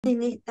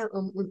Está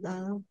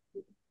computado.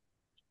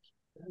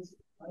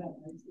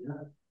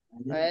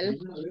 Well,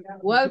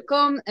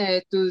 welcome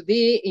to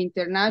the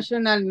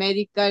International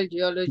Medical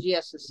Geology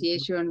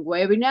Association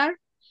webinar.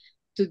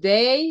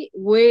 Today,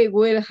 we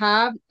will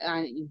have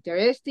an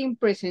interesting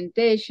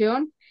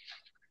presentation,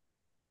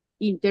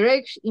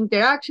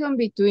 interaction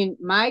between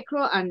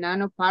micro and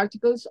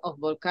nanoparticles of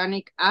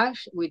volcanic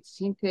ash with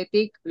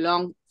synthetic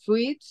lung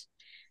fluids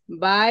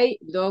by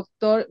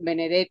Dr.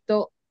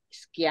 Benedetto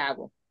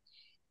Schiavo.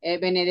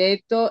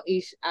 Benedetto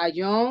is a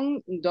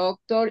young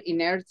doctor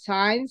in earth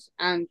science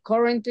and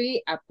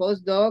currently a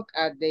postdoc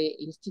at the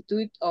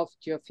Institute of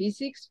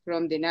Geophysics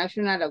from the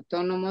National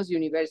Autonomous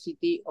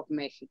University of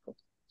Mexico.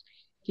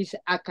 His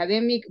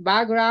academic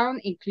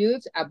background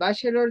includes a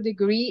bachelor's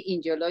degree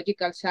in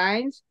geological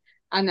science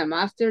and a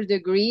master's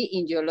degree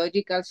in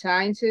geological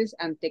sciences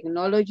and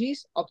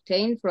technologies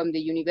obtained from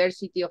the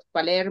University of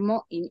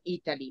Palermo in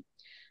Italy,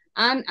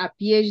 and a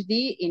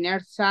PhD in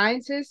earth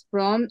sciences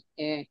from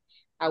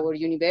our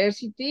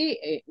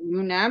university,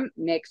 UNAM,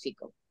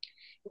 Mexico.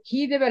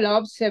 He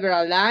developed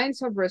several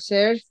lines of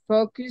research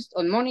focused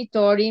on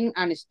monitoring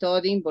and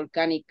studying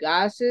volcanic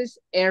gases,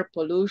 air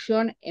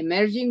pollution,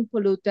 emerging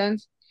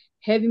pollutants,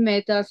 heavy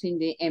metals in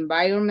the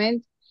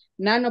environment,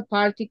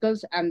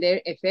 nanoparticles, and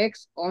their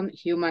effects on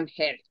human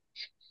health.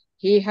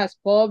 He has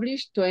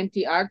published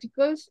 20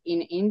 articles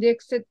in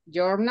indexed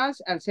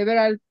journals and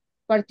several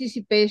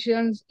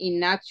participations in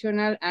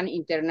national and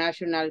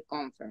international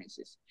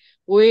conferences.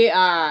 We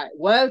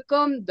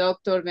welcome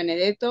Dr.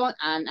 Benedetto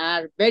and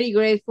are very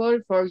grateful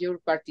for your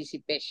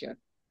participation.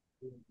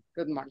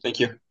 Good morning.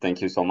 Thank you.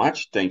 Thank you so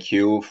much. Thank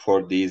you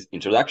for this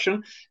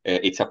introduction.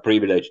 It's a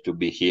privilege to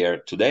be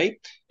here today.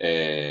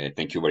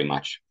 Thank you very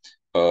much.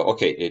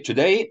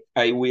 Today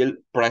I will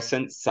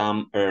present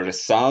some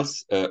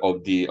results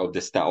of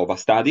a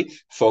study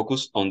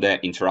focused on the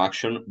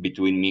interaction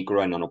between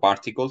micro and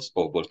nanoparticles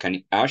of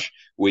volcanic ash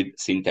with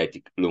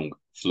synthetic lung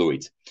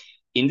fluids.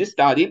 In the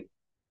study,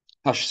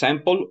 ash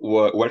samples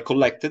were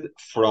collected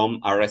from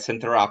a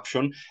recent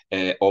eruption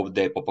of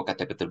the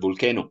Popocatépetl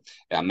volcano,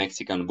 a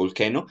Mexican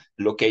volcano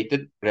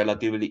located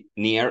relatively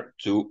near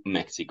to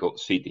Mexico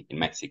City in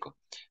Mexico.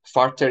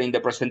 Further in the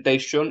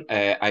presentation,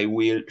 I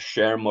will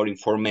share more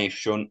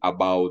information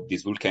about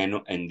this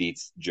volcano and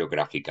its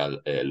geographical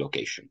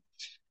location.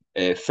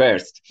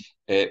 First,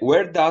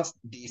 where does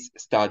this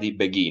study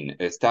begin?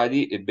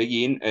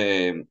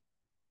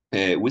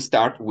 We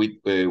start with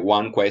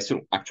one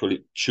question,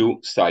 actually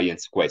two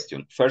science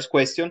questions. First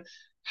question,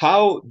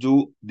 how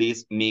do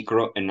these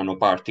micro and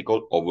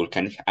nanoparticles of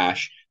volcanic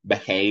ash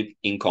behave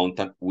in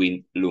contact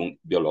with lung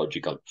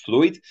biological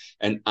fluid?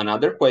 And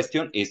another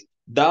question is,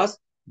 does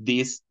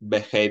this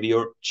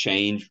behavior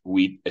change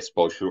with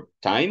exposure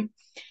time?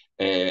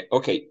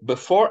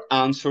 Before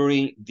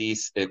answering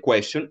this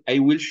question, I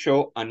will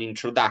show an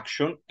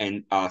introduction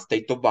and a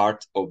state of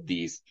art of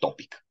this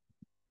topic.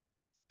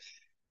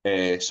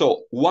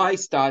 So why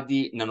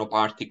study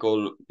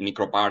nanoparticle,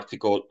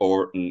 microparticle,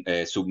 or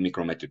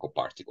submicrometric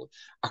particle?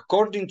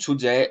 According to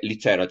the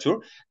literature,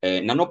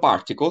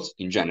 nanoparticles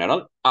in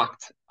general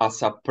act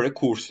as a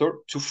precursor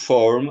to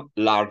form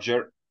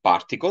larger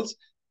particles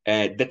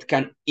that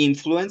can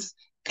influence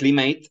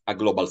climate at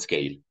global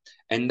scale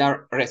and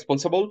are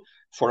responsible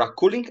for a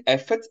cooling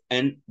effect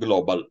and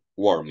global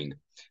warming.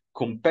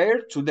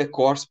 Compared to the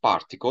coarse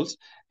particles,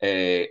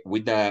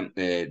 with a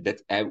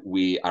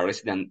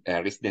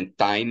resident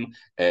time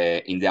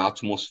in the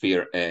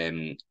atmosphere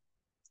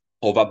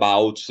of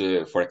about,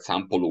 for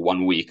example,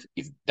 1 week,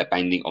 is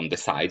depending on the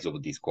size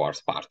of this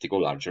coarse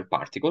particle, larger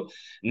particle.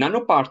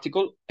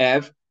 Nanoparticles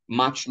have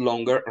much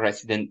longer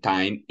resident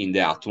time in the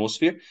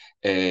atmosphere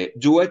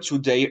due to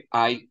their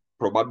high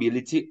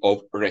probability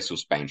of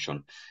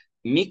resuspension.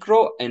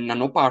 Micro and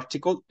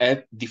nanoparticles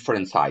have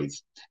different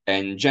sizes,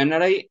 and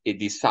generally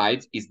this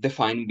size is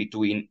defined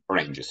between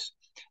ranges.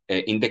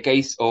 In the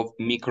case of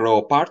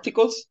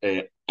microparticles,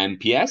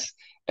 MPS,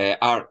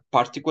 are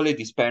particle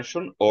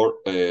dispersion or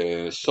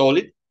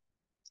solid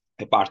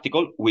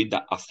particle with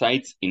a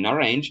size in a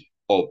range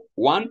of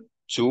 1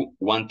 to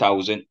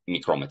 1000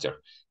 micrometer.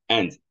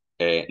 And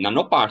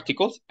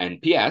nanoparticles,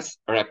 NPS,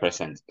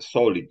 represent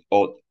solid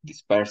or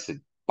dispersed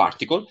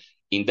particle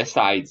in the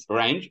size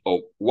range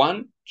of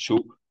 1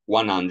 to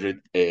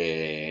 100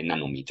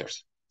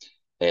 nanometers.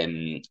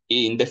 In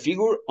the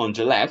figure on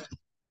the left,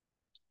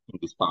 in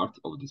this part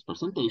of this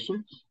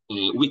presentation,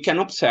 we can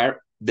observe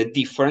the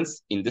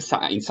difference in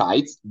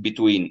size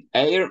between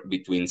air,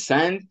 between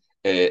sand,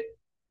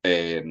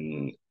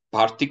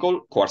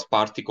 particle, coarse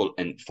particle,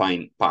 and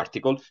fine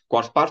particle.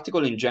 Coarse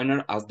particle in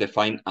general as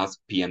defined as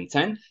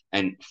PM10,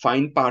 and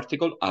fine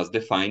particle as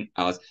defined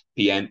as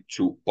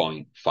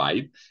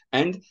PM2.5.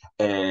 And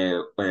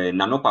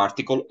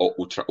nanoparticle or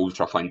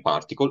ultra-fine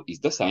particle is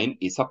the same,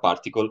 is a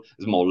particle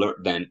smaller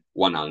than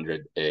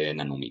 100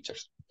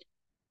 nanometers.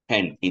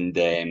 And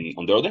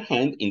on the other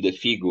hand, in the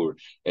figure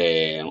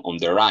on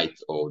the right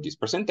of this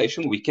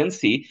presentation, we can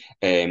see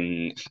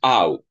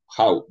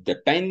how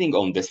depending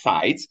on the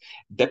size,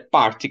 the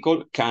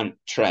particle can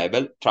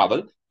travel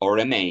or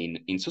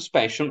remain in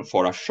suspension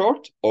for a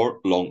short or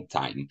long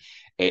time.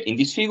 In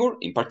this figure,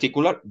 in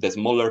particular, the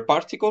smaller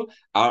particles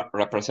are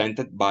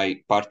represented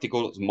by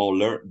particles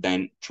smaller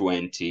than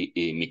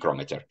 20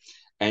 micrometer.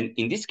 And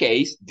in this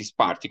case, this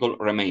particle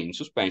remains in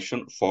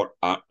suspension for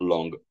a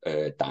long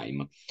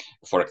time,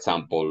 for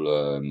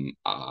example,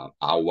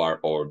 hour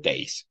or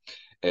days.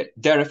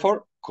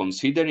 Therefore,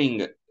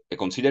 considering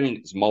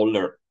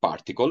smaller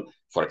particle,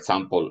 for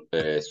example,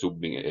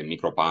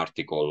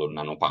 microparticle or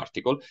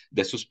nanoparticle,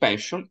 the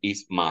suspension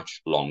is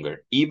much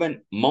longer,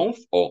 even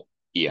months or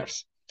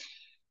years.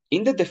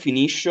 In the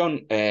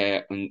definition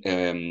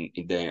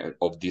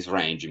of this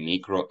range,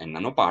 micro and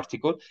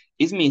nanoparticle,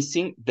 is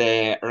missing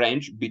the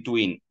range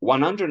between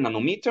 100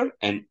 nanometer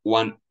and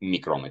 1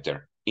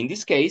 micrometer. In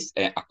this case,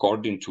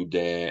 according to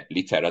the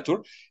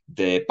literature,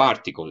 the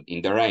particle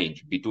in the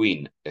range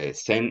between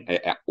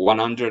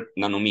 100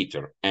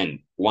 nanometer and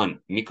 1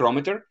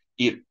 micrometer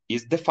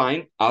is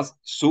defined as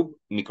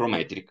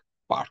submicrometric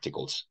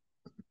particles.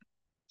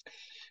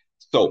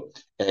 So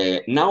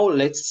now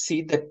let's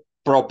see the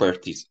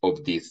properties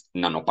of these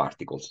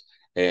nanoparticles.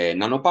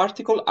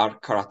 Nanoparticles are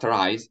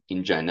characterized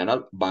in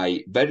general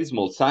by very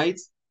small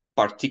size,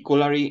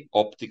 particularly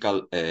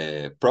optical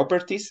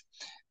properties,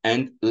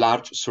 and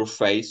large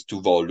surface to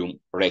volume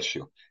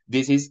ratio.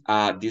 This is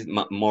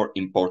more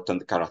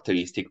important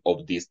characteristic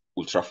of these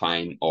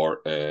ultrafine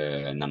or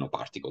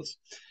nanoparticles.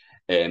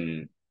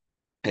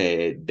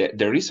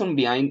 The reason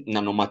behind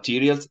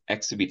nanomaterials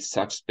exhibit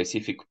such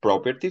specific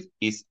properties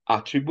is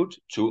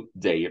attributed to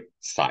their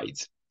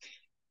size.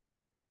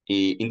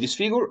 In this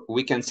figure,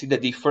 we can see the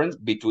difference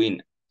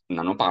between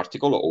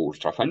nanoparticle or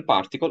ultrafine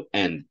particle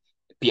and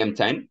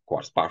PM10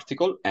 quartz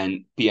particle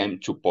and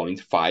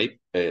PM2.5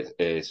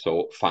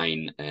 so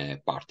fine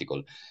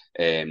particle.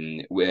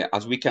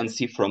 As we can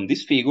see from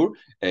this figure,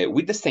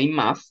 with the same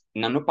mass,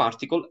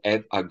 nanoparticle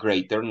have a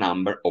greater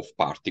number of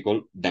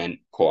particles than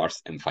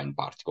quartz and fine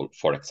particle,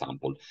 for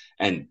example.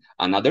 And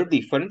another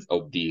difference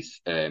of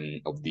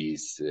between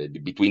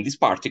these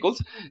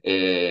particles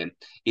have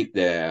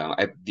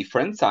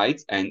different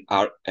size and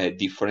are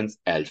different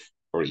health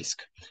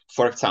risk.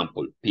 For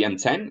example,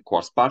 PM10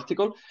 quartz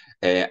particles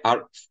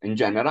are in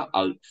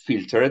general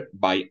filtered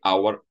by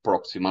our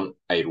proximal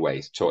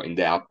airways, so in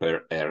the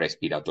upper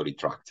respiratory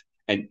tract,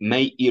 and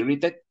may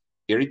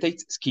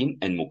irritate skin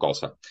and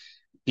mucosa.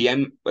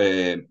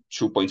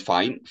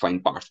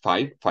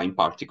 PM2.5 fine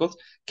particles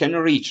can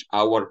reach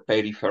our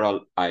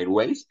peripheral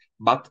airways,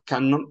 but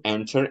cannot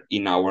enter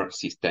in our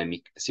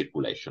systemic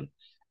circulation.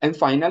 And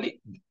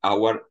finally,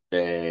 our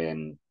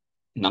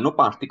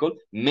nanoparticle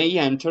may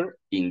enter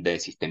in the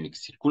systemic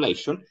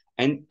circulation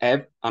and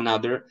have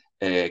another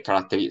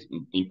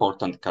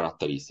important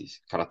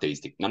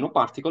characteristic.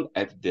 Nanoparticles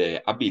have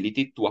the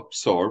ability to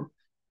absorb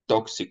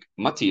toxic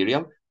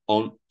material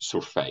on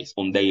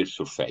their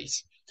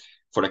surface.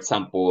 For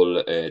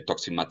example,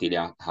 toxic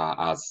material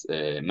as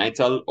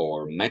metal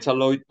or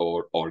metalloid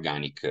or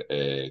organic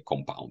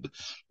compound.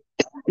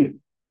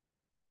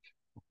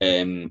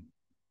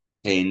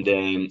 And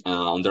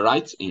on the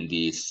right in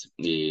this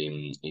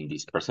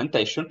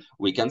presentation,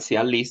 we can see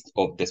a list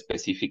of the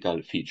specific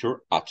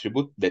feature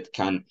attribute that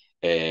can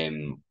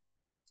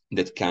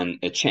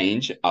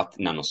change at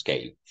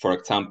nanoscale. For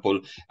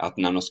example, at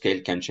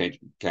nanoscale can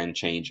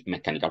change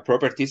mechanical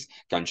properties,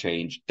 can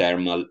change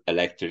thermal,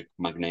 electric,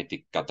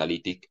 magnetic,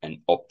 catalytic, and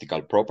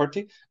optical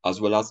property,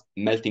 as well as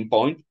melting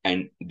point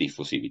and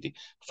diffusivity.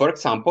 For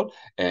example,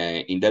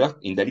 in the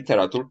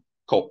literature,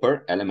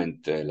 copper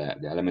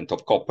the element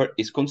of copper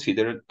is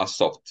considered a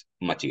soft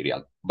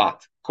material,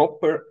 but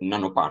copper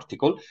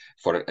nanoparticle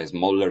for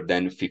smaller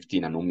than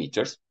 50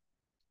 nanometers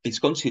is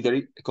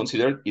considered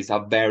is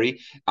a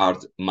very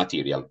hard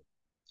material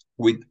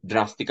with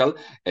drastically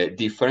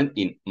different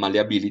in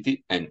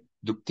malleability and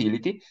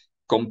ductility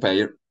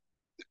compared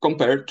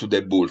to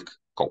the bulk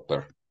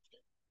copper.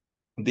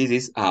 This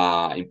is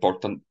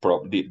important.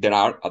 There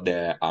are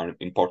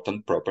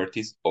important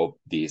properties of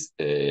these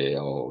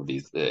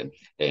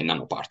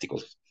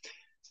nanoparticles.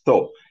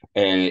 So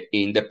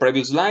in the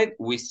previous slide,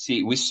 we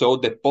saw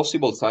the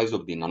possible size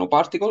of the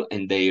nanoparticle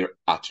and their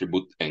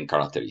attribute and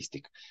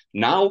characteristic.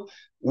 Now,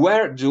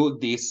 where do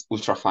these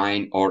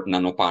ultrafine or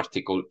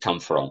nanoparticle come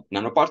from?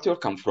 Nanoparticles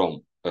come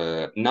from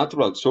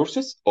natural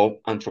sources or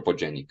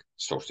anthropogenic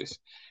sources.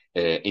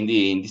 In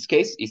this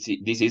case,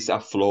 this is a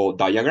flow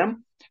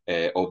diagram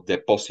of the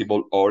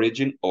possible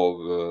origin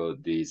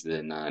of this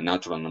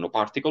natural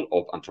nanoparticle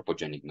of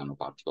anthropogenic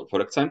nanoparticle.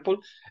 For example,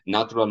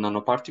 natural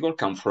nanoparticle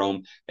come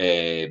from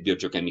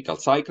biogeochemical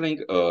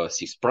cycling,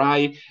 sea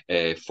spray,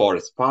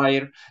 forest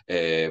fire,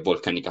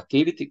 volcanic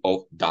activity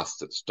of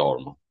dust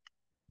storm.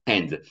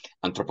 And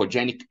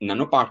anthropogenic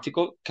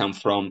nanoparticle come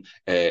from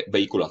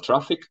vehicular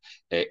traffic,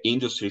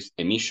 industries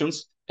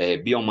emissions,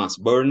 biomass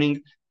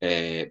burning,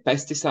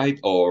 pesticide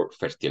or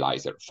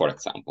fertilizer, for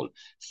example.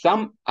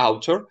 Some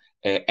authors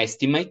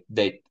estimate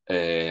that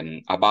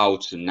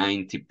about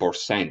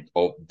 90%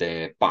 of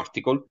the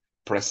particles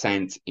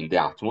present in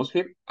the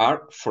atmosphere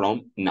are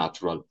from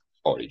natural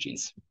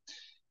origins.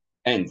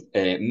 And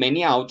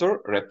many authors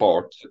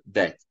report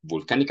that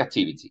volcanic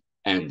activity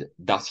and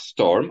dust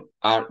storm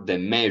are the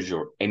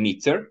major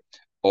emitter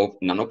of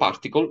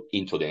nanoparticle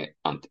into the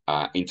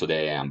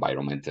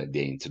environment,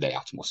 into the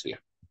atmosphere.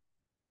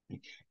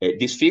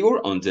 This figure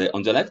on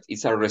the left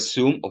is a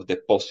resume of the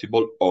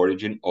possible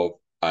origin of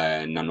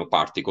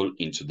nanoparticle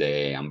into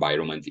the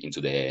environment,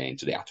 into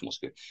the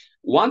atmosphere.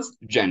 Once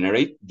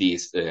generate,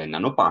 this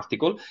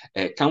nanoparticle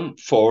can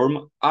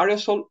form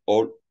aerosol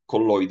or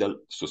colloidal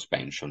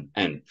suspension.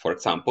 And for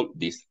example,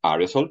 this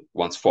aerosol,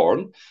 once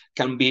formed,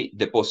 can be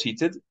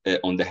deposited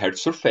on the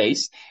Earth's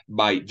surface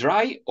by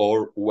dry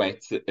or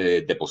wet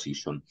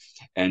deposition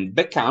and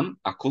become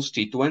a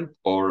constituent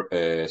or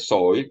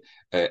soil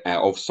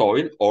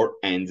or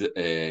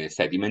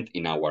sediment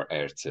in our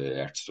Earth's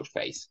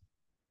surface.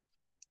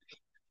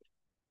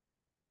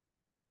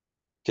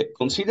 Okay.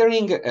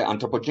 Considering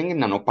anthropogenic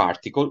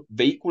nanoparticle,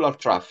 vehicular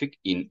traffic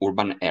in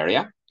urban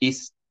area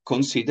is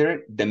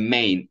considered the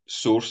main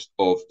sources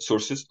of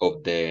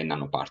the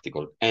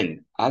nanoparticle.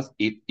 And as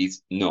it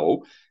is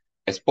known,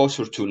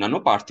 exposure to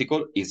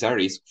nanoparticle is a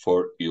risk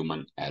for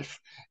human health.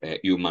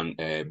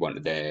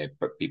 The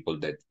people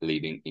that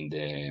living in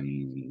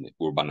the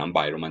urban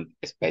environment,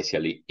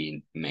 especially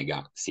in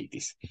mega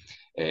cities.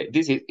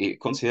 This is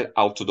considered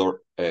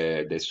outdoor,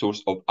 the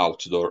source of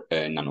outdoor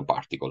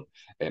nanoparticle.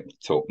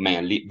 So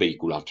mainly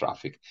vehicular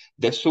traffic.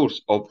 The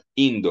source of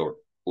indoor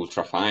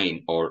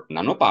ultrafine or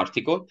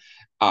nanoparticle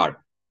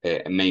are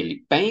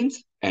mainly paint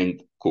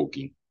and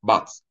cooking.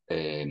 But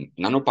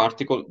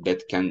nanoparticle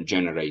that can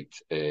generate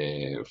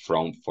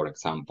from, for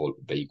example,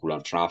 vehicular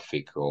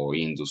traffic or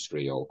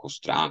industry or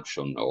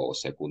construction or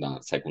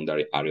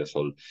secondary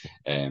aerosol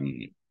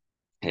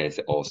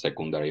or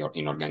secondary or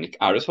inorganic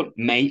aerosol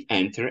may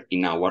enter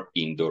in our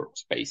indoor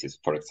spaces,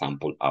 for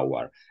example,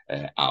 our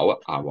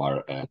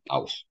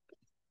house.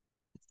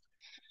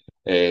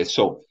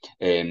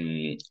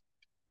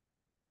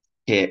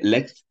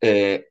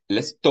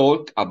 Let's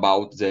talk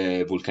about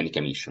the volcanic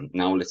emission.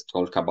 Now let's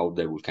talk about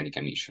the volcanic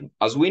emission.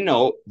 As we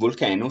know,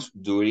 volcanoes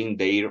during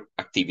their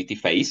activity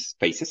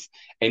phases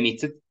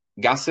emitted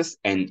gases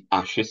and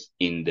ashes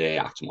in the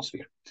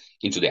atmosphere,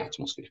 into the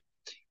atmosphere.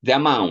 The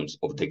amount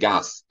of the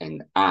gas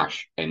and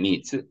ash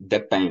emitted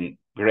depend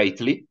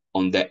greatly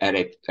on the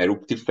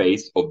eruptive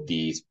phase of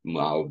this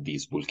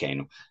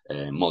volcano.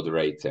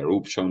 Moderate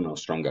eruption or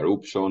strong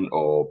eruption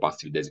or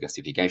passive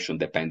desgasification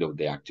depend on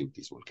the activity of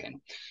this volcano.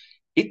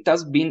 It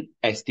has been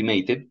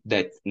estimated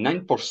that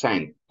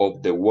 9%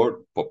 of the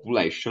world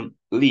population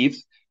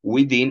lives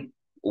within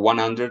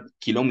 100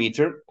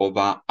 kilometers of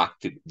an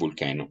active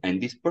volcano,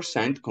 and this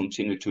percent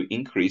continues to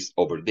increase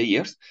over the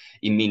years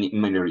in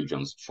many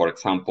regions, for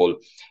example,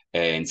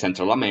 in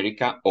Central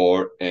America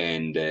or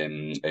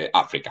in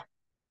Africa.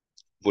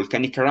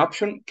 Volcanic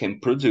eruption can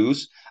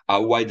produce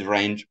a wide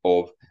range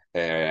of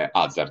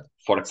hazards.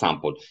 For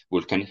example,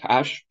 volcanic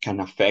ash can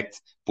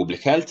affect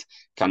public health,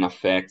 can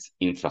affect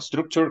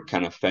infrastructure,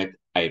 can affect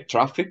air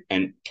traffic,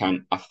 and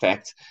can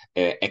affect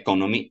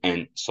economy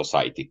and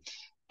society.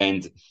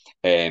 And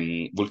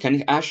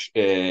volcanic ash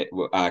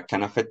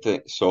can affect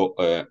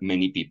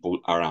many people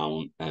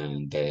around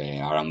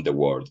the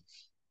world.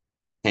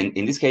 And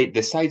in this case,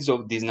 the size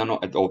of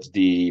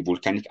the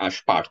volcanic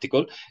ash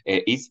particle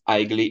is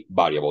highly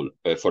variable.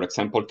 For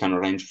example, can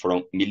range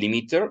from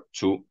millimeter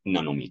to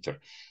nanometer.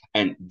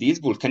 And this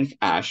volcanic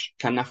ash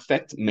can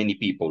affect many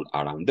people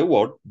around the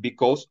world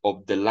because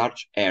of the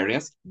large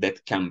areas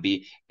that can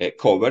be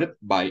covered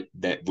by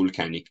the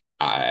volcanic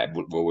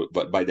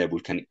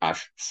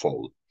ash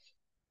fall.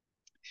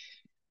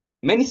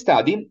 Many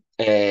studies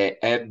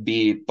have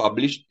been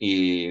published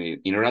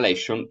in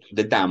relation to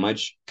the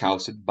damage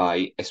caused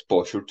by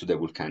exposure to the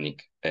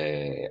volcanic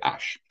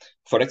ash.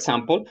 For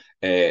example,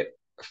 the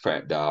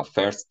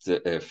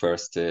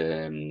first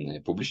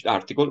published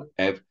article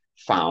have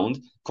found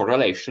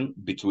correlation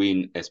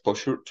between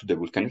exposure to the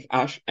volcanic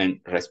ash and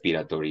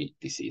respiratory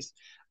disease.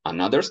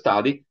 Another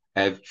study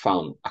have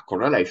found a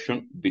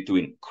correlation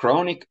between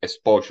chronic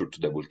exposure to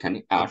the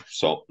volcanic ash,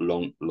 so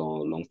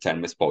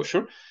long-term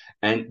exposure,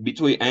 and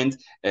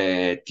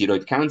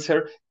thyroid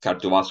cancer,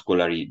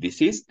 cardiovascular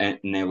disease, and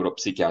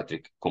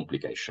neuropsychiatric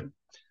complication.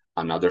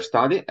 Another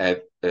study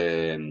have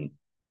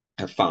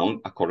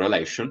found a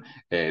correlation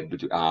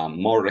between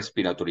more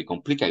respiratory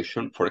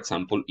complication, for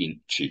example, in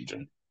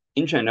children.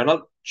 In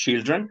general,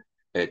 children,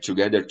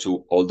 together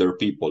to older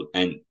people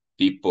and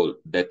people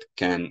that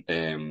can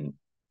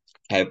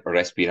have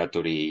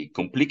respiratory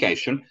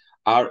complication,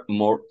 are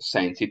more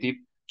sensitive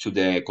to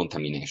the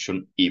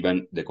contamination,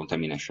 even the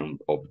contamination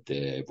of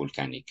the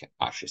volcanic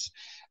ashes.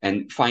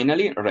 And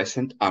finally, a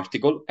recent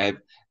article have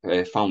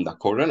found a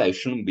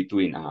correlation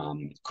between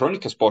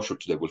chronic exposure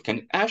to the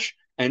volcanic ash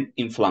and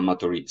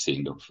inflammatory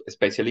syndrome,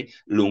 especially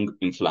lung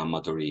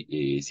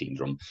inflammatory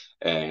syndrome.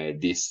 In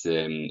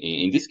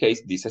this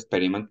case, this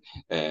experiment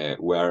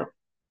were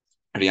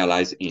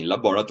realized in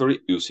laboratory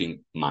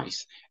using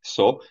mice.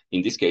 So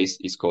in this case,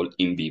 it's called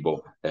in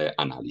vivo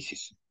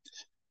analysis.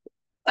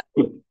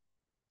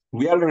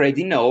 We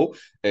already know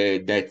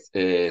that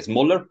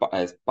smaller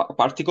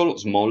particle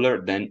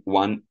smaller than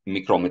 1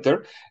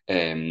 micrometer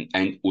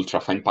and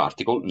ultrafine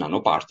particle,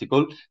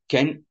 nanoparticle,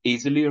 can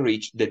easily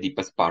reach the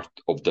deepest part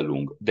of the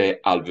lung, the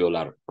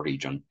alveolar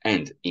region.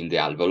 And in the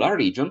alveolar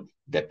region,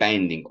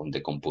 depending on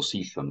the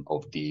composition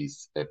of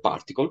this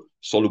particle,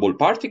 soluble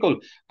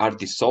particles are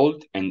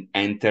dissolved and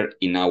enter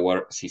in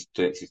our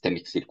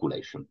systemic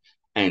circulation.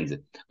 And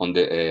on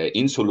the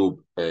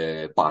insoluble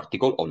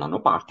particle or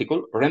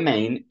nanoparticle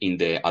remain in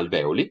the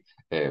alveoli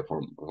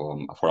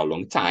for a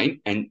long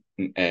time and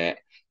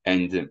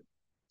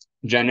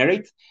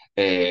generate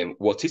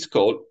what is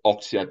called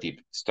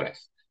oxidative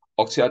stress.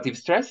 Oxidative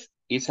stress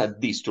is a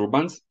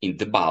disturbance in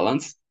the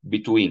balance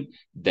between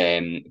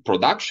the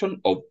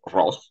production of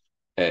ROS,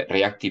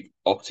 reactive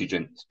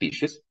oxygen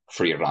species,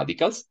 free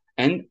radicals,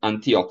 and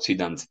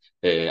antioxidant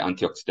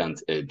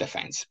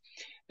defense.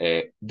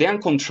 The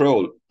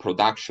uncontrolled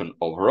production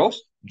of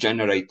ROS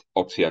generate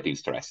oxidative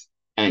stress,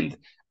 and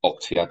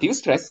oxidative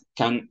stress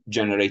can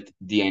generate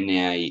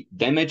DNA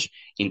damage,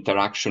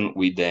 interaction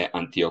with the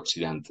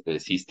antioxidant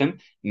system,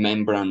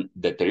 membrane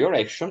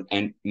deterioration,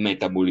 and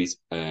metabolism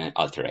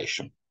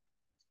alteration.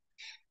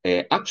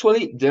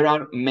 Actually, there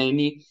are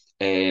many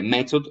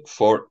methods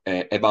for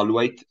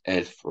evaluate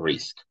health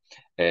risk.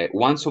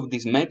 One of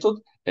these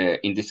methods,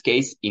 in this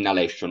case,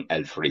 inhalation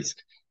health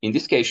risk. In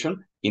this case,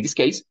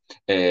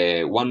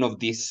 one of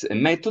these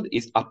methods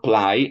is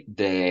apply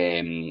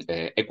the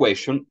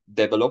equation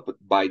developed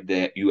by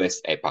the US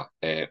EPA,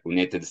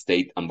 United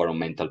States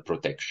Environmental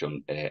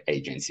Protection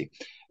Agency.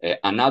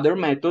 Another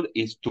method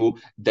is to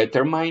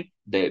determine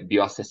the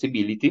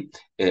bioaccessibility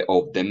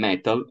of the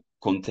metal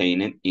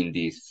contained in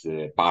this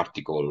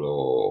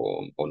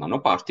particle or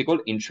nanoparticle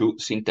into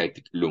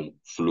synthetic lung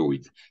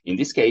fluid. In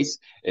this case,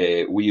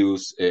 we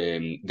use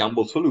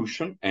Gumbel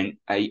solution and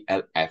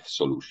ALF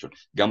solution.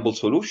 Gumbel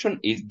solution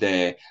is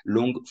the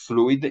lung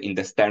fluid in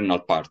the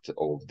external part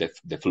of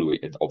the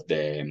fluid of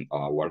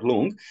our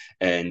lung,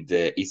 and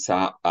it's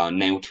a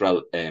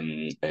neutral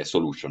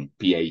solution,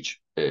 pH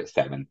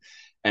 7.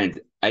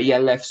 And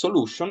ALF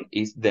solution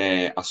is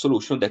a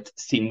solution that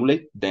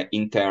simulates the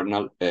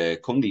internal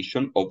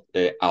condition of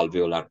the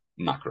alveolar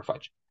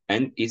macrophage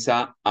and is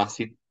an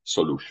acid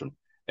solution,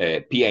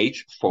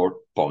 pH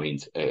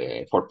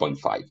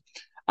 4.5.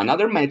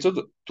 Another method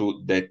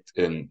to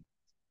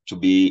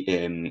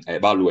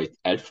evaluate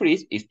health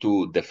risk is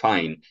to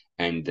define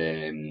and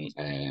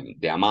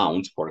the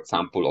amount, for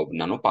example, of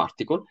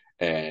nanoparticle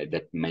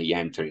that may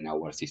enter in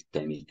our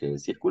systemic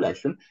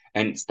circulation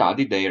and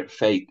study their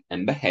fate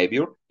and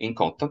behavior in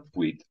contact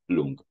with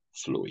lung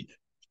fluid.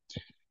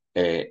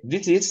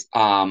 This is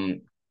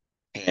in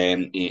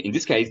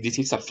this case, this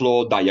is a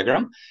flow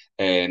diagram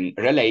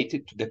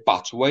related to the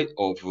pathway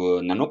of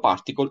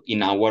nanoparticle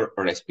in our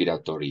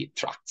respiratory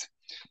tract.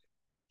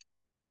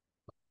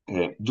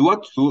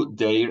 Due to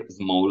their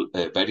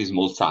very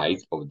small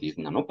size of this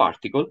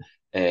nanoparticle,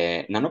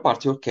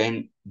 nanoparticle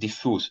can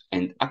diffuse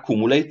and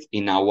accumulate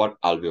in our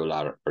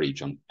alveolar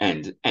region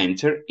and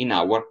enter in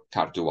our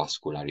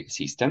cardiovascular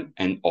system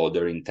and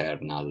other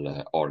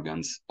internal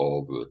organs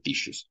of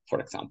tissues,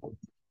 for example.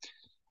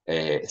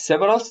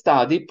 Several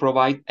studies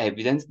provide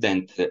evidence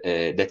that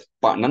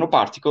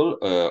nanoparticle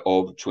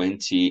of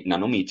 20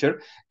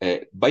 nanometer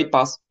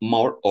bypass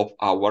more of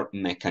our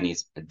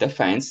mechanism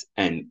defense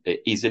and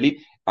easily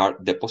are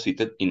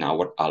deposited in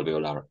our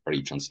alveolar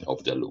regions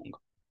of the lung.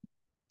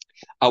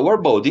 Our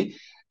body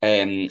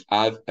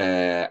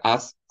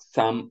has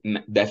some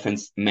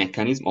defense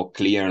mechanism or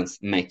clearance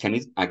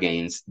mechanism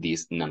against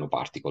this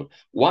nanoparticle.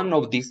 One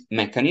of these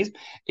mechanisms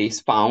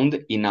is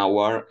found in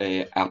our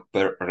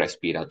upper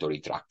respiratory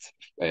tract,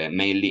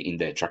 mainly in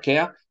the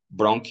trachea,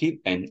 bronchi,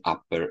 and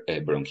upper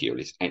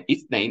bronchioles. And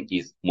its name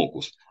is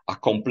mucus, a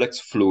complex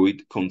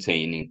fluid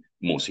containing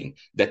mucin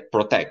that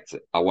protects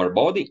our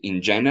body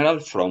in general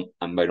from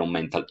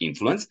environmental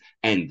influence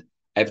and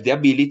have the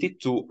ability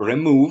to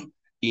remove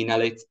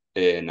inhaled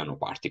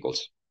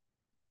nanoparticles.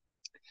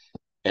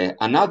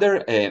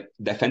 Another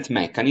defense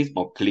mechanism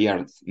or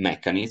clearance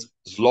mechanism,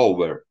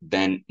 slower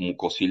than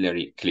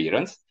mucociliary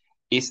clearance,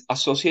 is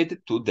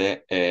associated to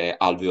the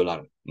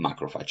alveolar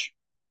macrophage.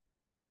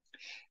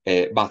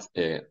 But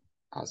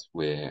as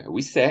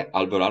we say,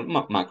 alveolar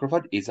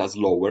macrophage is a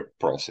slower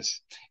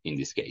process in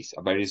this case,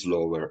 a very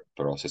slower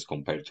process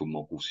compared to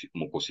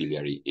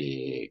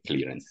mucociliary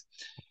clearance.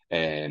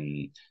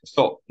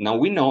 So now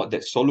we know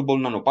that soluble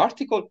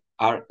nanoparticles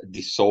are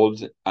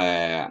dissolved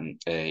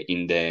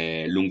in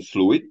the lung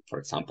fluid, for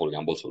example,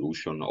 Gumbel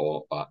solution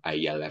or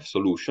ALF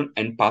solution,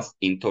 and pass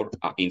into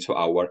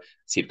our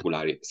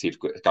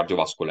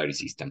cardiovascular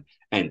system.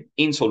 And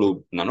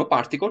insoluble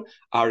nanoparticles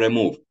are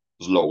removed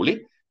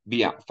slowly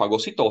via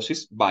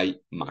phagocytosis by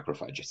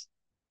macrophages.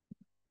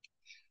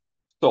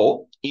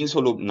 So,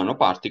 insoluble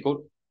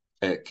nanoparticles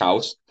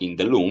cause in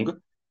the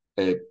lung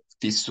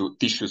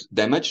tissues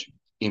damage,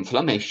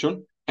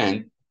 inflammation,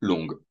 and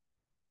lung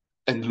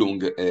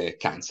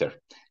cancer,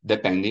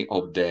 depending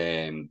on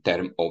the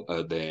term of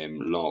the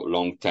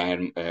long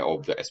term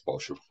of the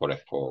exposure,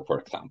 for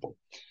example.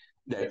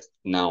 that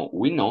now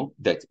we know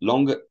that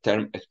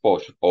long-term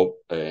exposure of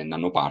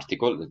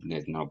nanoparticle, the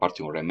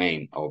nanoparticle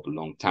remain of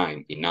long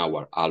time in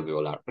our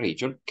alveolar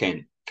region,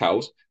 can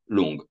cause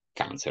lung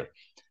cancer.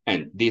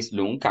 And this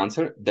lung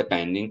cancer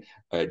depend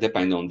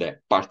on the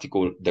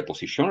particle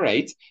deposition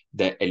rate,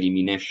 the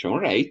elimination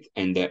rate,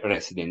 and the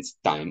residence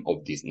time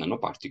of this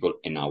nanoparticle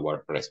in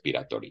our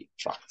respiratory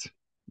tract.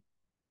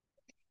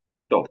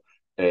 So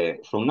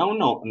from now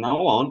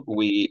on,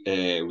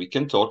 we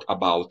can talk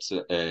about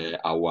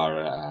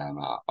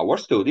our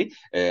study.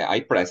 I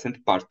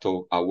present part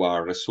of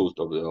our result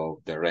of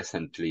the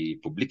recently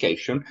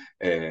publication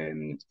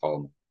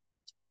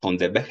on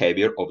the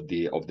behavior of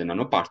the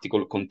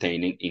nanoparticle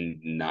containing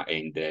in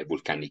the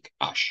volcanic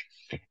ash.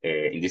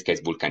 In this case,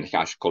 volcanic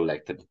ash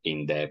collected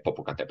in the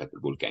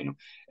Popocatépetl volcano.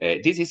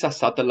 This is a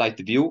satellite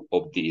view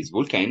of this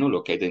volcano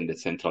located in the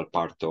central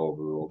part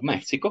of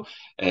Mexico.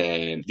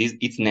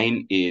 Its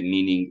name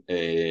meaning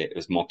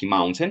Smoky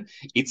Mountain.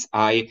 Its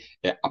high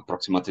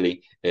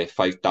approximately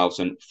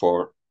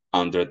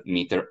 5,400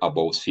 meters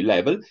above sea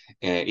level.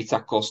 It's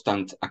a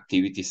constant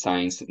activity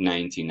since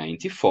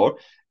 1994.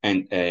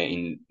 And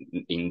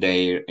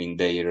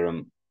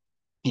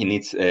in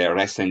its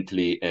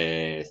recently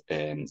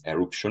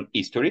eruption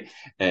history,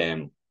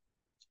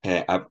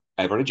 have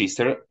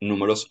registered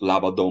numerous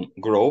lava dome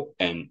growth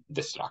and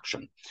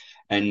destruction.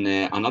 And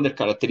another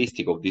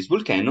characteristic of this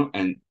volcano,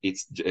 and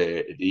it's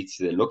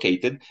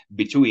located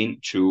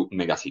between two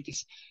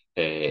megacities.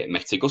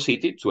 Mexico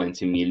City,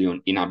 20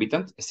 million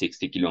inhabitants,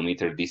 60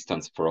 kilometer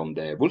distance from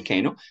the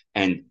volcano,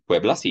 and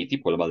Puebla City,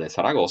 Puebla de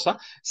Zaragoza,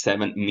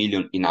 7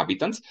 million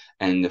inhabitants,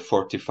 and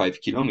 45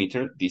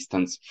 kilometer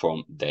distance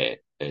from the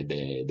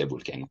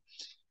volcano.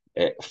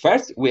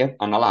 First, we have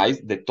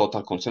analyzed the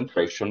total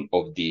concentration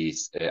of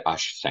these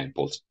ash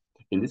samples.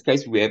 In this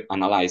case, we have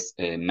analyzed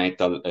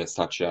metal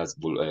such as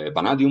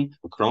vanadium,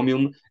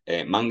 chromium,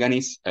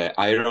 manganese,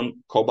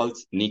 iron, cobalt,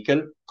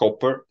 nickel,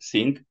 copper,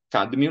 zinc,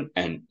 cadmium,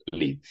 and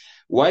lead.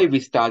 Why we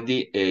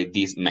study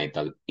this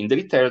metal? In the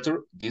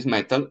literature, this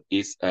metal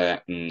is metal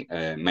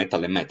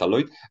and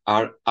metalloid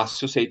are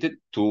associated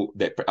to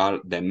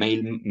the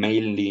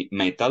mainly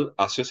metal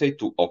associated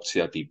to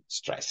oxidative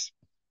stress.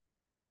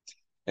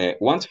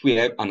 Once we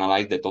have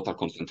analyzed the total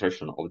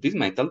concentration of this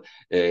metal,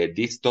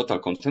 this total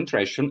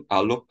concentration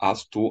allows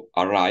us to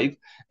arrive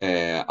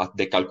at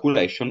the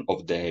calculation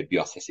of the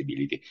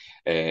bioaccessibility.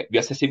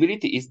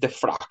 Bioaccessibility is the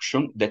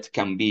fraction that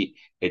can be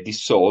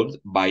dissolved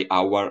by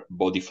our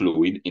body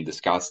fluid,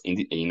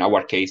 in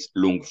our case,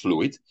 lung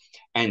fluid,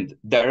 and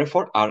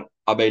therefore are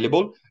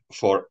available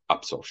for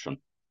absorption.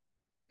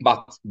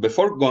 But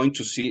before going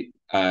to see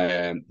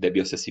the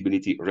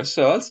bioaccessibility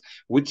results,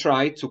 we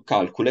try to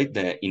calculate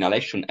the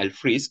inhalation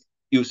health risk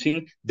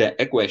using the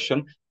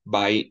equation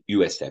by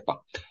US EPA.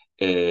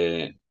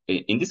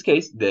 In this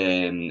case,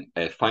 the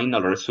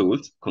final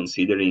result,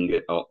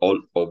 considering all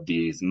of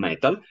this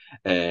metal,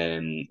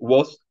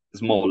 was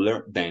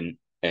smaller than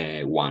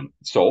 1.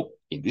 So,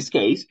 in this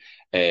case,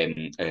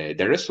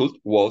 the result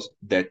was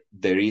that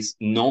there is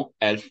no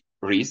health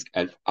risk,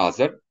 health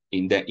hazard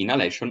in the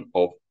inhalation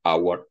of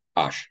our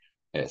ash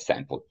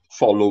sample,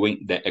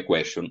 following the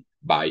equation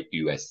by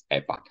US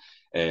EPA.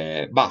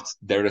 But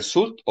the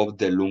result of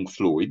the lung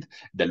fluid,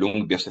 the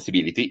lung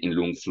bioaccessibility in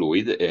lung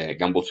fluid,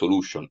 Gumbel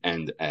solution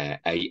and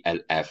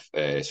ALF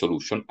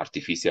solution,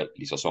 artificial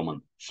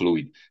lysosomal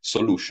fluid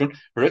solution,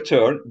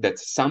 return that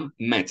some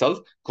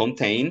metals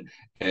containing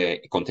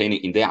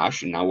in the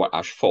ash, in our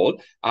ash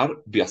fall, are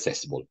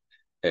bioaccessible.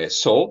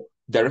 So,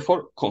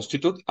 therefore,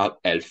 constitute a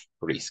health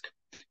risk.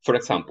 For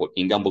example,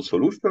 in Gumbel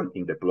solution,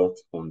 in the plot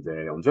on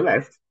the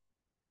left,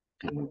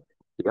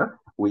 here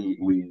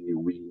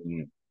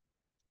we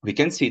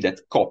can see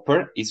that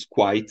copper is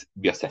quite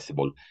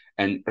bioaccessible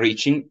and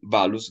reaching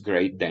values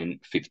greater than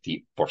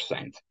 50%.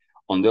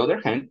 On the other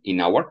hand, in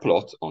our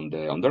plot on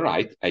the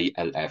right,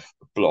 ALF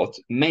plot,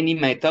 many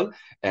metals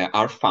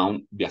are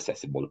found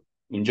bioaccessible.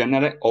 In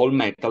general, all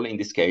metal in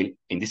this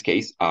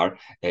case are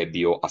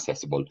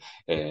bioaccessible,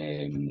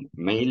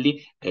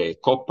 mainly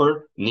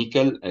copper,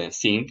 nickel,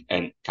 zinc,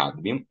 and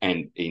cadmium,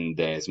 and in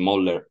the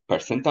smaller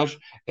percentage,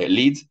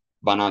 lead,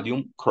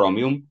 vanadium,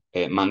 chromium,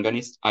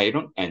 manganese,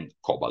 iron, and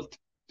cobalt.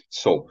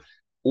 So,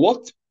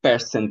 what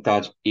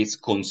percentage is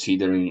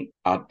considering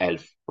a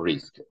health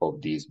risk of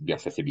this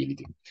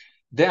bioaccessibility?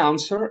 The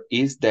answer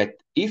is that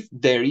if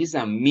there is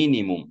a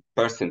minimum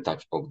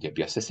percentage of the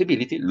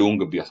bioaccessibility, lung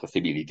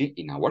bioaccessibility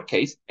in our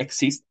case,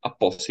 exists a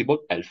possible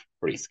health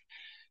risk.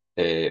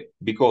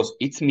 Because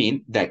it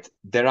means that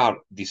there are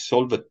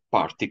dissolved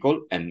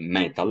particle and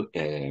metal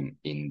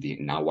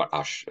in our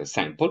ash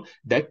sample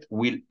that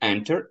will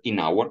enter in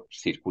our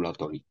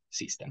circulatory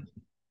system.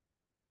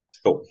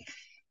 So,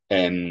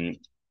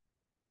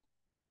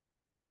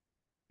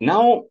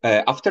 now,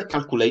 after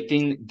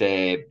calculating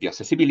the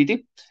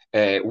bioaccessibility,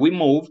 we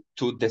move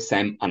to the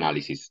SEM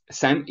analysis.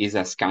 SEM is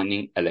a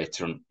scanning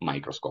electron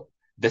microscope.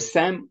 The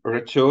SEM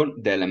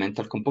return the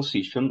elemental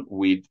composition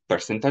with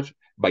percentage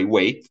by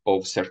weight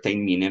of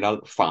certain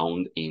mineral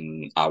found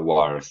in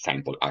our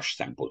sample, ash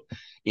sample.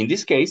 In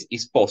this case,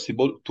 it's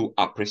possible to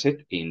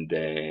appreciate in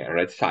the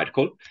red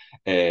circle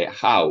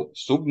how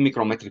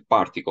submicrometric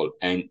particle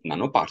and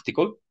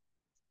nanoparticle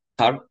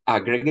are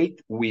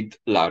aggregate with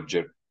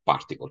larger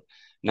particle.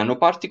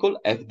 Nanoparticle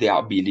have the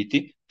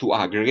ability to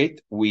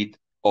aggregate with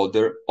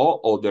other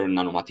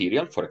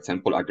nanomaterial, for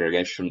example,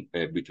 aggregation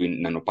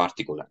between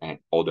nanoparticle and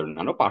other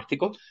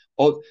nanoparticle,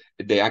 or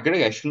the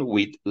aggregation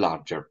with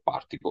larger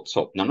particle.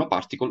 So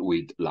nanoparticle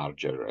with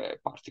larger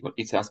particle.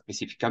 It's a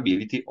specific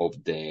ability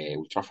of the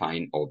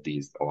ultrafine of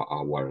these or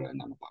our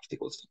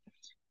nanoparticles.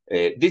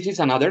 This is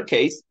another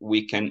case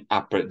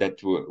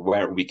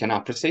where we can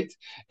appreciate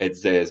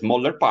the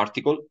smaller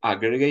particle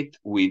aggregate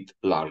with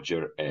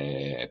larger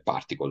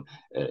particle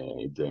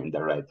in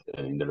the red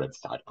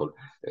circle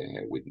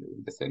with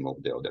the same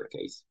of the other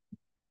case.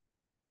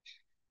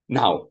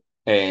 Now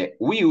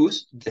we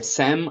use the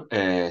same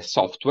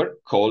software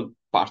called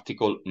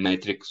particle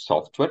metric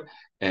software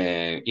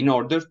in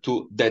order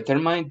to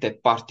determine the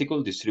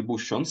particle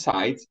distribution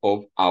size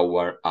of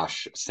our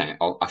ash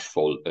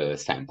fall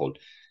sample.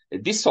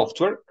 This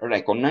software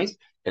recognizes,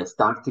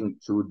 starting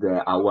to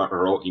our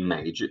raw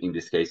image, in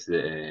this case,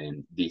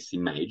 this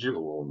image,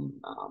 or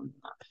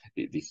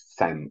this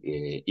same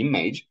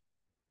image,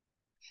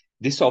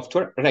 the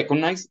software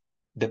recognizes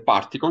the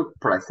particle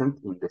present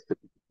in the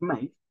specific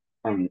image,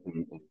 and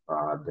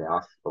the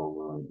ash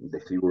or the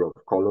figure of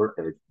color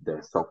is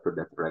the software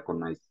that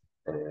recognizes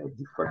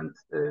different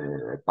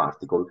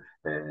particle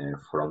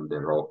from the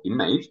raw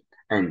image.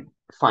 And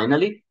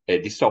finally,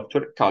 the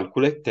software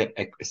calculates the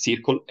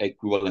circle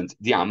equivalent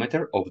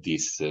diameter of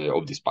this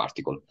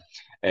particle.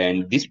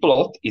 And this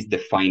plot is the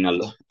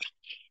final.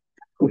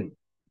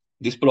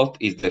 This plot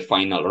is the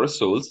final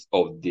results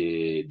of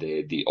the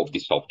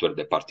software,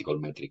 the particle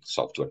metric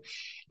software.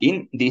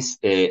 In this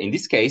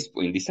case,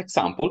 in this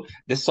example,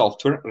 the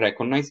software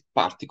recognizes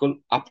particle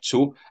up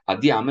to a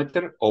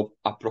diameter of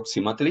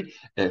approximately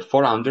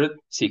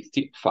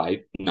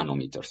 465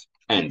 nanometers,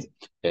 and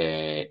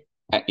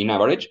in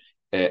average,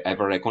 have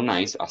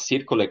recognized a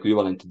circle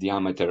equivalent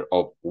diameter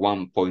of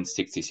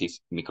 1.66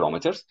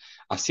 micrometers,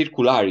 a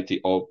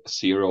circularity of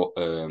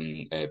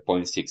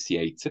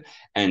 0.68,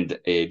 and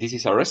this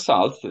is a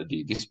result,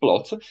 this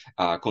plot,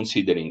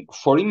 considering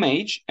 4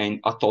 images and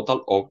a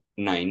total of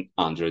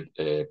 900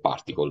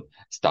 particles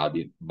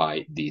studied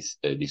by this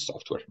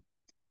software.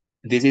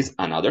 This is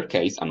another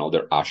case,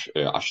 another ash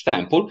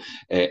sample.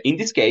 In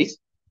this case,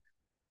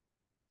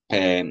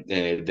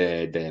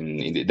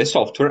 the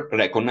software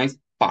recognized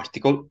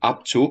particle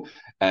up to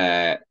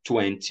 200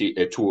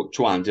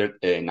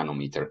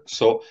 nanometer,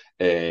 so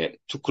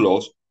too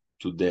close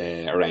to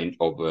the range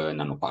of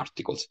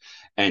nanoparticles.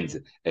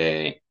 And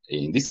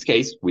in this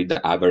case, with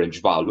the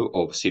average value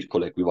of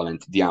circle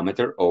equivalent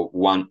diameter of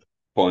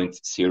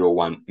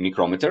 1.01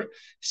 micrometer,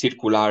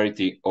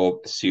 circularity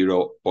of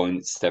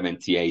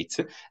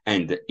 0.78,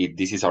 and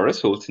this is a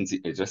result.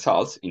 It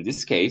results in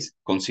this case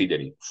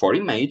considering 4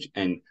 images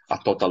and a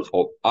total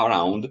of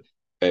around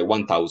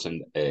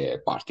 1,000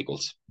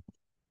 particles.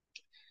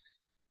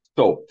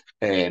 So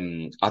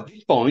at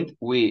this point,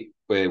 we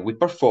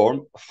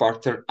perform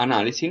further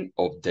analysis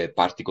of the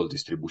particle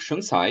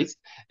distribution size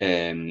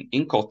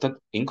in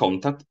contact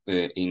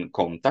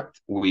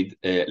with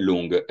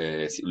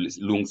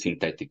lung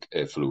synthetic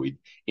fluid.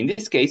 In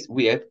this case,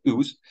 we have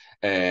used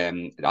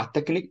a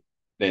technique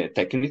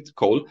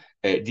called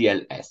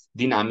DLS,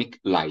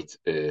 dynamic light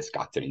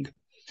scattering.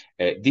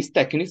 These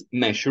techniques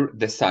measure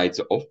the size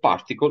of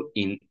particle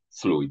in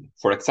fluid.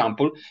 For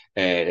example,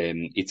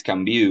 it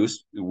can be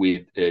used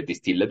with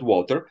distilled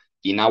water.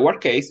 In our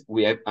case,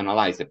 we have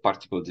analyzed the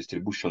particle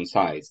distribution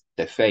size,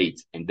 the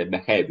fate, and the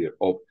behavior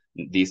of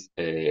this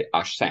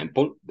ash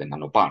sample, the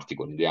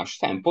nanoparticle in the ash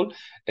sample,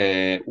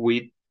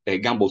 with a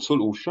Gumbel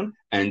solution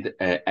and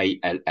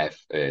ALF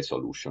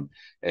solution.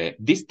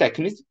 These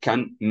techniques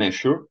can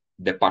measure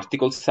the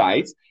particle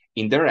size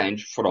in the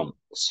range from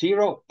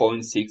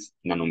 0.6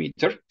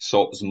 nanometer,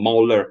 so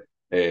smaller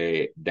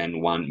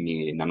than 1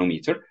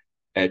 nanometer,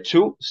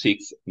 to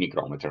 6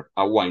 micrometer,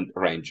 a wide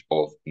range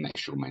of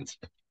measurements.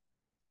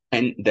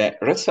 And the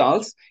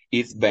results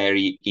is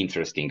very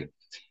interesting.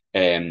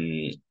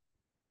 In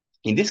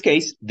this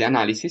case, the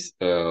analysis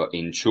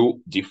in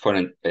 2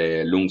 different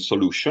lung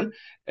solutions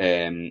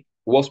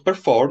was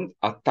performed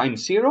at time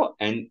 0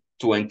 and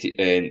 20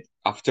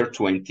 after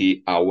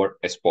 20-hour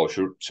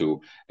exposure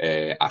to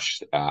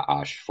ash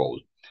fall.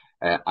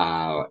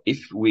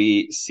 If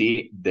we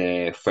see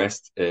the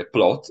first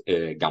plot,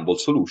 Gumbel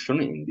solution,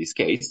 in this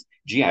case,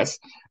 GS,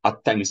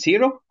 at time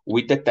 0,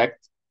 we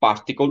detect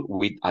particle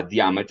with a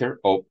diameter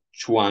of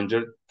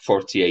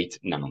 248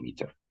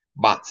 nanometer.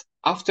 But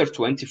after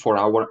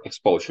 24-hour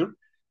exposure,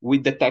 we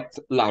detect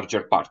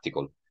larger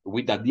particle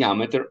with a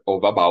diameter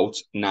of about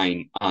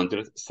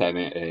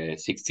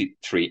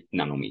 963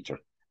 nanometer.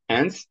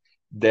 Hence,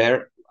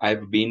 there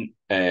have been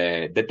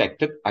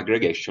detected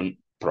aggregation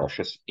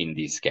process in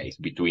this case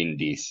between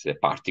this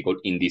particle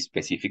in this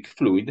specific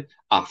fluid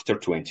after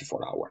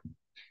 24 hours.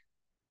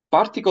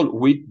 Particles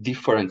with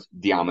different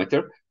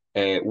diameter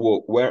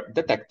were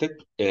detected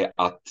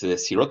at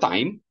 0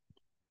 time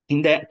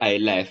in the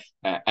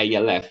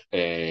ALF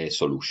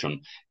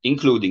solution,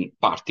 including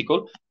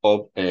particle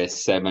of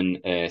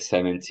 79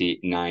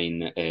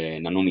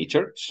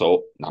 nanometer,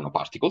 so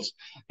nanoparticles,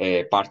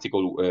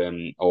 particle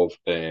of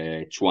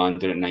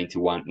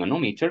 291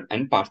 nanometer,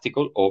 and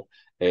particle of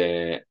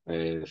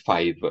 5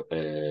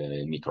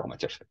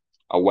 micrometers.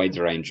 A wide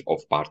range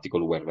of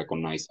particles were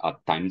recognized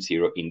at time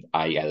 0 in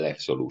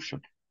ALF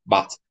solution.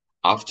 But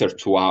after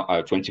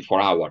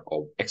 24 hours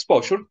of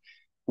exposure,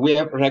 we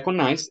have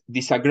recognized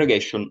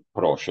disaggregation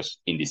process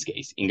in this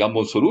case. In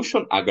Gumball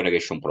solution,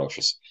 aggregation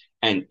process.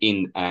 And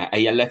in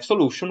ALF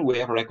solution, we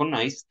have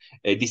recognized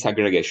a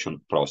disaggregation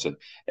process.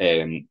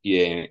 In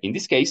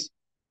this case,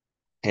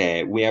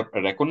 we have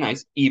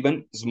recognized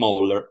even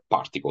smaller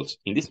particles.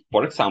 In this,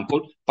 for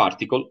example,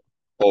 particle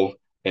of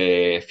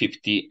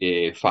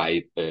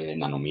 55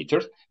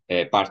 nanometers,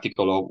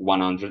 particle of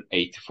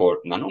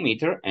 184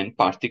 nanometer, and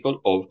particle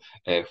of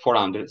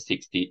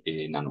 460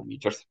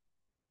 nanometers.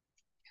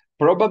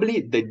 Probably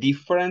the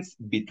difference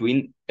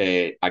between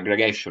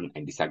aggregation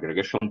and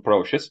disaggregation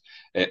process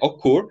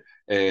occur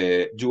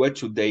due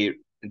to their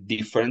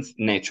different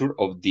nature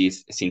of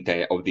this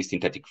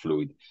synthetic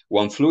fluid.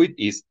 One fluid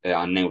is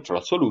a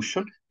neutral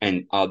solution,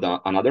 and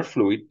another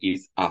fluid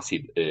is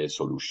acid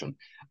solution.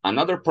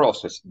 Another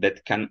process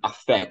that can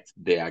affect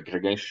the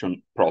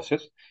aggregation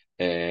process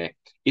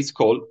is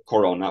called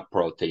corona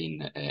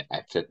protein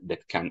effect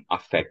that can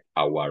affect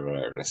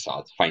our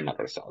results, final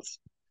results.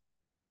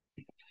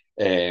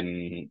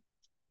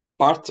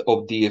 Part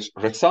of these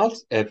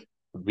results have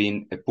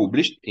been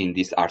published in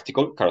this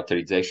article,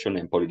 Characterization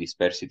and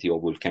Polydispersity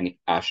of Volcanic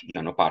Ash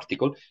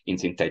Nanoparticle in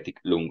Synthetic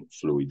Lung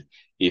Fluid.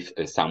 If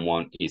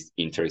someone is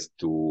interested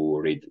to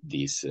read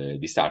this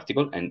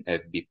article, and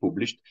have been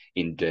published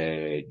in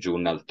the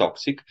journal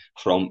Toxic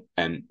from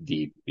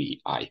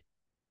MDPI.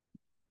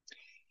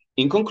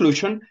 In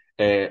conclusion,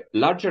 a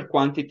larger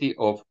quantity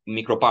of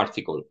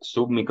microparticle,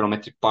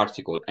 submicrometric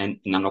particle, and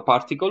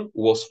nanoparticle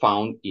was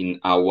found in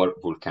our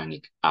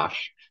volcanic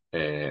ash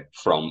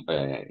from,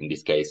 in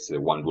this case,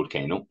 one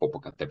volcano,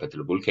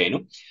 Popocatépetl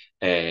volcano.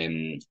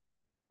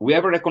 We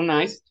have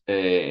recognized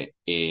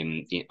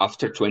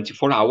after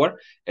 24 hours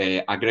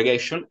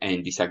aggregation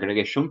and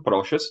disaggregation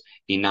process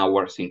in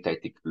our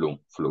synthetic lung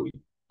fluid.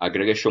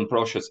 Aggregation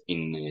process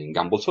in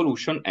Gumball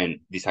solution and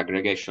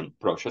disaggregation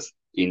process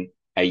in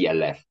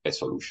ALF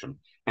solution.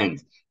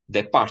 And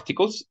the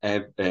particles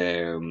have,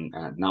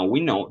 now we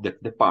know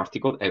that the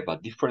particles have a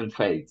different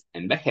phase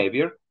and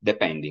behavior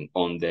depending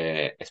on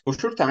the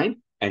exposure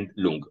time and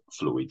lung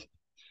fluid.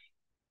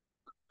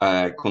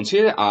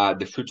 Consider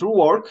the future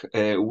work,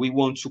 we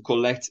want to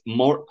collect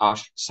more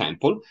ash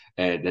sample,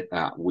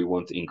 that we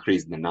want to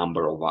increase the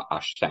number of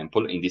ash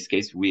sample. In this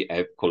case, we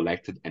have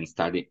collected and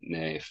studied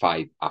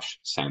 5 ash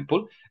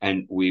sample,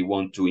 and we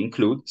want to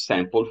include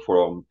sample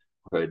from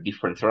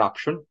different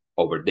eruption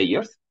over the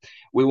years.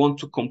 We want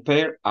to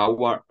compare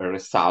our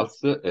results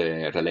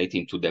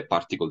relating to the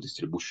particle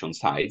distribution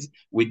size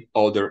with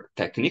other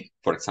technique,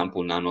 for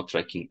example,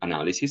 nano-tracking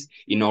analysis,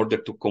 in order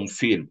to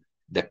confirm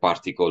the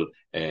particle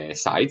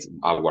size,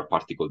 our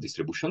particle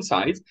distribution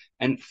size.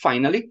 And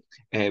finally,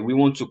 we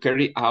want to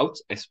carry out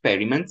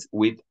experiments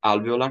with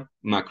alveolar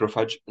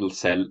macrophage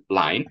cell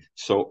line,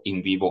 so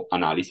in vivo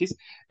analysis,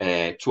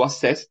 to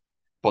assess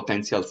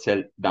potential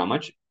cell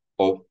damage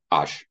of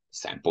ash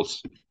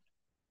samples.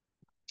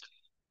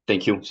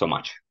 Thank you so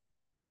much.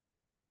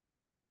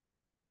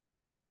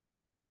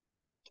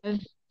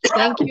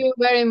 Thank you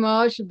very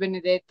much,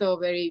 Benedetto.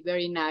 Very,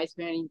 very nice,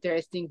 very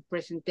interesting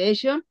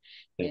presentation.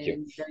 Thank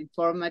you. Very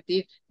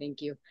informative.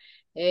 Thank you.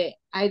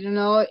 I don't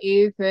know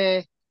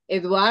if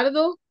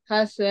Eduardo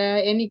has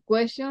any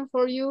question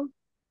for you.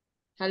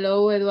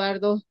 Hello,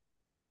 Eduardo.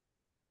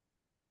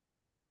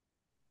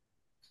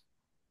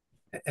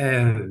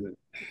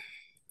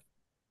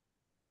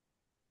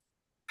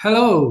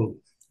 Hello.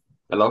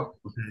 Hello.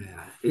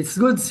 It's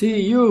good to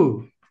see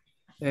you.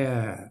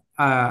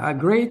 A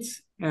great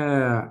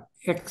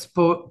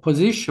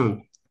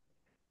exposition.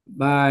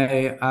 But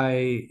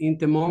in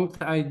the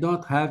moment, I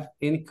don't have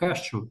any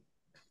question.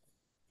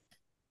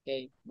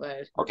 Okay,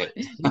 well. Okay.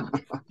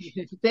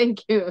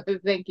 Thank you.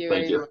 Thank you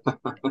very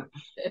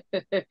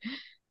much.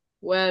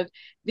 Well,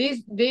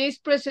 this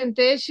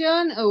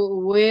presentation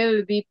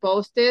will be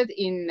posted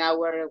in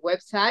our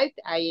website,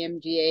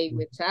 IMGA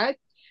website.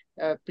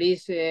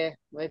 Please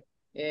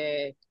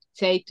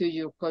say to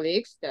your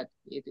colleagues that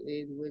it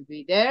will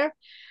be there.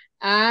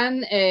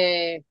 And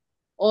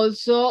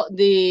also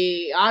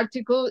the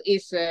article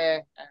is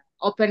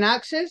open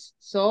access.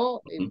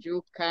 So if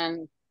you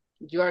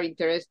are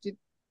interested,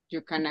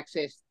 you can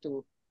access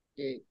to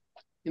the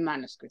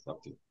manuscript.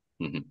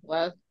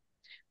 Well,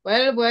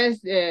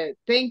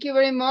 thank you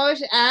very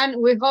much. And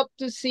we hope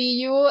to see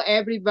you,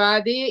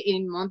 everybody,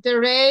 in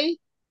Monterrey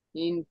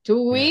in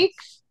 2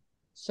 weeks.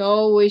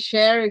 So we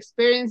share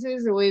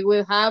experiences. We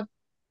will have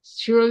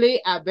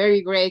surely a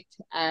very great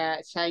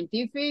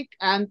scientific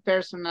and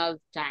personal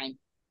time.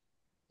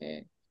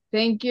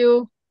 Thank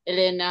you,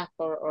 Elena,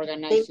 for Thank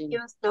organizing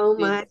you so this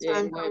much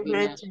and webinar.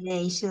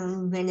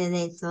 congratulations,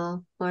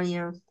 Benedetto, for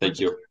your Thank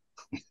you.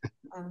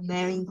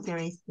 very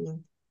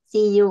interesting.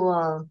 See you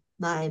all.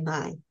 Bye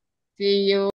bye. See you.